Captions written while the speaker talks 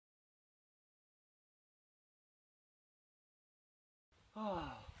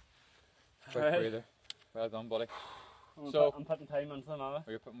Quick breather. Well done, buddy. I'm putting time into them, am I?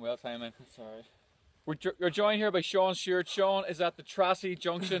 You're putting well time in. That's alright. You're joined here by Shaun Stewart. Shaun is at the Tracy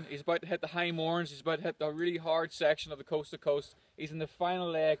Junction. He's about to hit the high Mournes. He's about to hit the really hard section of the coast to coast. He's in the final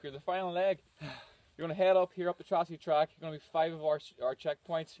leg. You're in the final leg. You're going to head up here up the Tracy track. You're going to be 5 of our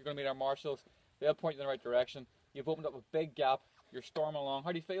checkpoints. You're going to meet our marshals. They'll point you in the right direction. You've opened up a big gap. You're storming along.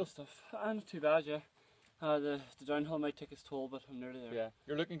 How do you feel? Not too bad, yeah. The downhill might take its toll, but I'm nearly there. Yeah,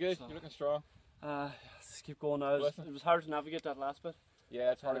 you're looking good. So, you're looking strong. Let's keep going now. It was hard to navigate that last bit.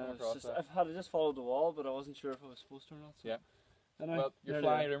 Yeah, it's hard to come across that. I just followed the wall, but I wasn't sure if I was supposed to or not. So. Yeah. Anyway, well, you're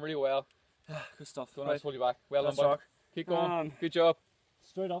flying. You're doing really well. Good stuff. Don't hold you back. Well done, buddy. Keep going. Good job.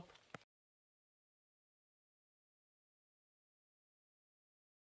 Straight up.